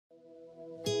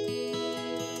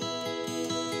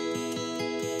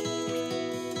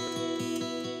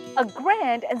A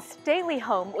grand and stately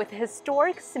home with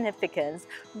historic significance,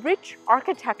 rich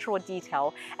architectural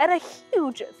detail, and a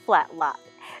huge flat lot.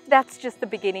 That's just the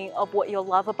beginning of what you'll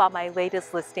love about my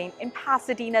latest listing in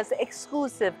Pasadena's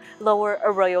exclusive Lower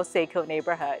Arroyo Seco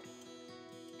neighborhood.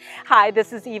 Hi,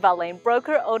 this is Eva Lane,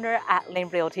 broker-owner at Lane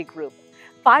Realty Group.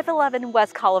 511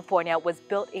 West California was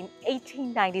built in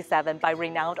 1897 by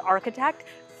renowned architect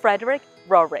Frederick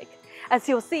Roehrig. As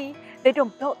you'll see, they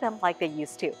don't build them like they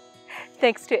used to.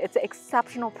 Thanks to its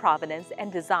exceptional provenance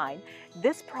and design,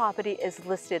 this property is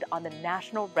listed on the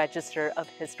National Register of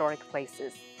Historic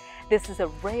Places. This is a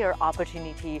rare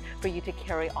opportunity for you to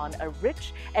carry on a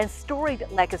rich and storied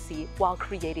legacy while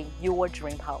creating your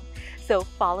dream home. So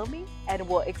follow me and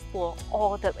we'll explore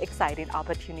all the exciting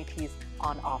opportunities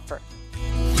on offer.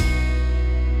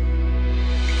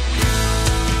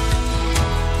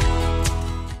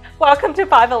 Welcome to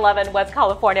 511 West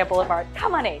California Boulevard.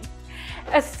 Come on in.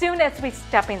 As soon as we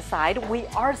step inside, we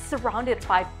are surrounded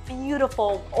by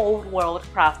beautiful old-world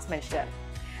craftsmanship.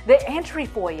 The entry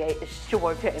foyer is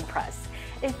sure to impress.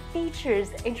 It features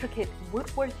intricate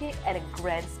woodworking and a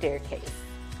grand staircase.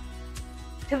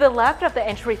 To the left of the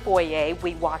entry foyer,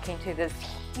 we walk into this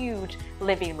huge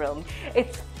living room.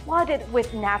 It's flooded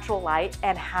with natural light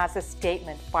and has a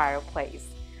statement fireplace.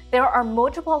 There are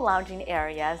multiple lounging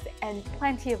areas and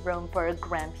plenty of room for a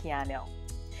grand piano.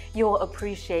 You'll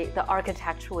appreciate the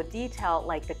architectural detail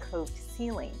like the coved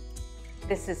ceiling.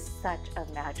 This is such a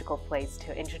magical place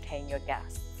to entertain your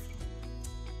guests.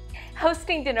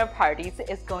 Hosting dinner parties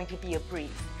is going to be a breeze.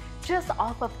 Just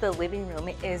off of the living room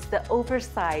is the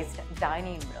oversized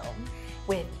dining room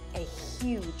with a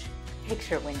huge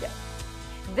picture window.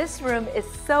 This room is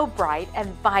so bright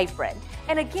and vibrant,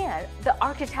 and again, the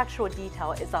architectural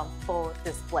detail is on full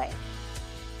display.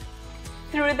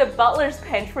 Through the butler's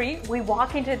pantry, we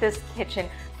walk into this kitchen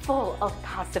full of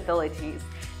possibilities.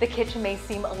 The kitchen may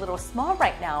seem a little small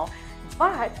right now,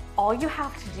 but all you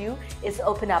have to do is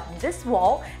open up this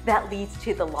wall that leads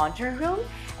to the laundry room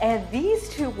and these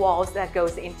two walls that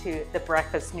goes into the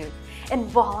breakfast nook. And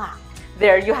voila,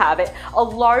 there you have it, a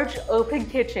large open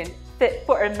kitchen fit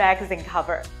for a magazine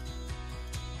cover.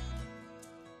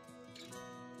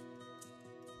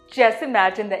 Just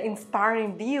imagine the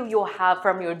inspiring view you'll have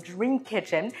from your dream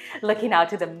kitchen looking out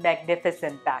to the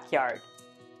magnificent backyard.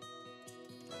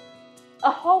 A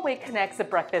hallway connects the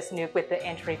breakfast nook with the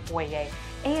entry foyer,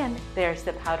 and there's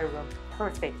the powder room,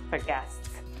 perfect for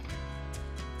guests.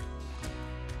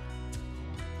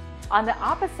 On the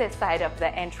opposite side of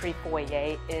the entry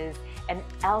foyer is an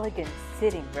elegant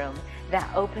sitting room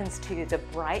that opens to the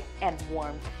bright and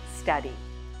warm study.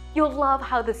 You'll love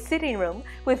how the sitting room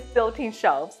with built-in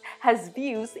shelves has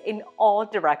views in all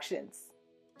directions.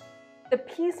 The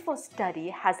peaceful study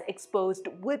has exposed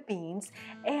wood beams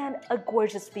and a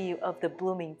gorgeous view of the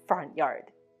blooming front yard.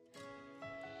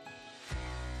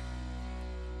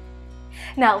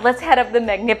 Now let's head up the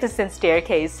magnificent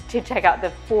staircase to check out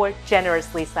the 4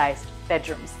 generously sized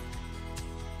bedrooms.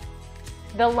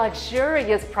 The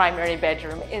luxurious primary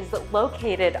bedroom is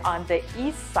located on the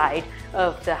east side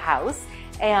of the house,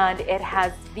 and it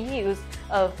has views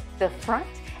of the front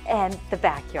and the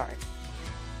backyard.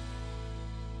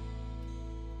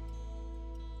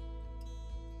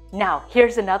 Now,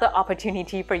 here's another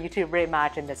opportunity for you to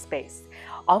reimagine the space.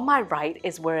 On my right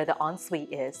is where the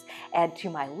ensuite is, and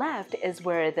to my left is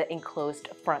where the enclosed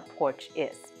front porch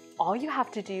is. All you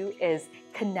have to do is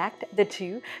connect the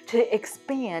two to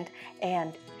expand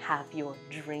and have your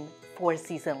dream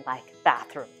 4-season-like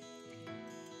bathroom.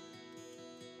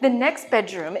 The next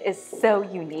bedroom is so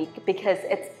unique because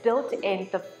it's built in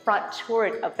the front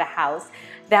turret of the house.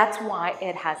 That's why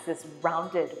it has this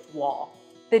rounded wall.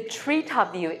 The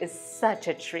treetop view is such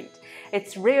a treat.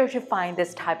 It's rare to find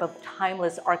this type of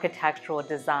timeless architectural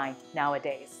design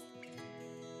nowadays.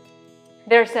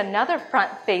 There's another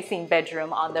front-facing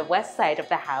bedroom on the west side of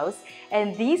the house,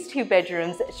 and these 2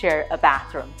 bedrooms share a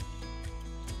bathroom.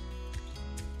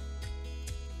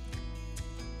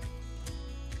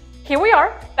 Here we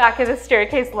are, back at the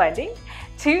staircase landing.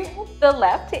 To the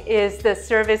left is the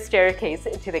service staircase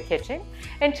into the kitchen,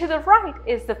 and to the right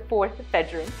is the 4th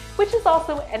bedroom, which is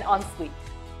also an ensuite.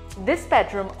 This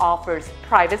bedroom offers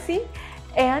privacy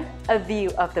and a view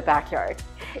of the backyard.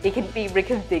 It can be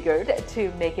reconfigured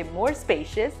to make it more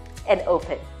spacious and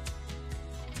open.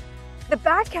 The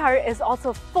backyard is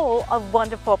also full of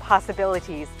wonderful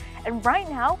possibilities, and right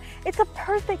now it's a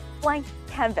perfect blank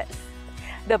canvas.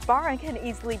 The barn can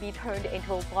easily be turned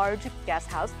into a large guest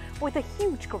house with a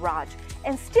huge garage,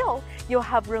 and still you'll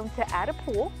have room to add a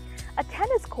pool, a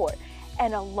tennis court,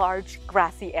 and a large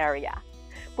grassy area.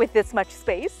 With this much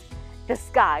space, the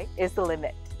sky is the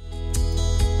limit.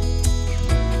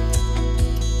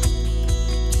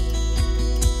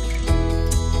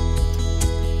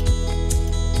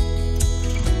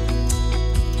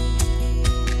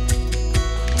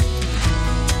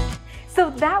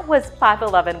 was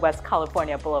 511 West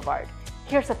California Boulevard.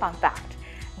 Here's a fun fact.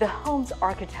 The home's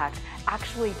architect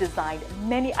actually designed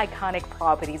many iconic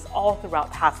properties all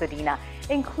throughout Pasadena,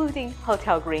 including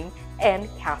Hotel Green and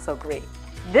Castle Green.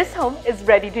 This home is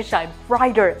ready to shine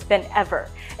brighter than ever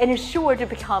and is sure to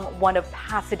become one of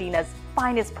Pasadena's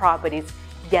finest properties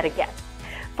yet again.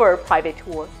 For a private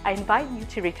tour, I invite you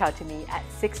to reach out to me at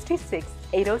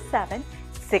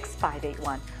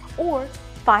 626-807-6581 or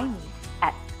find me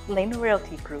at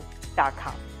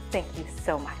lanerealtygroup.com. Thank you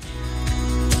so much.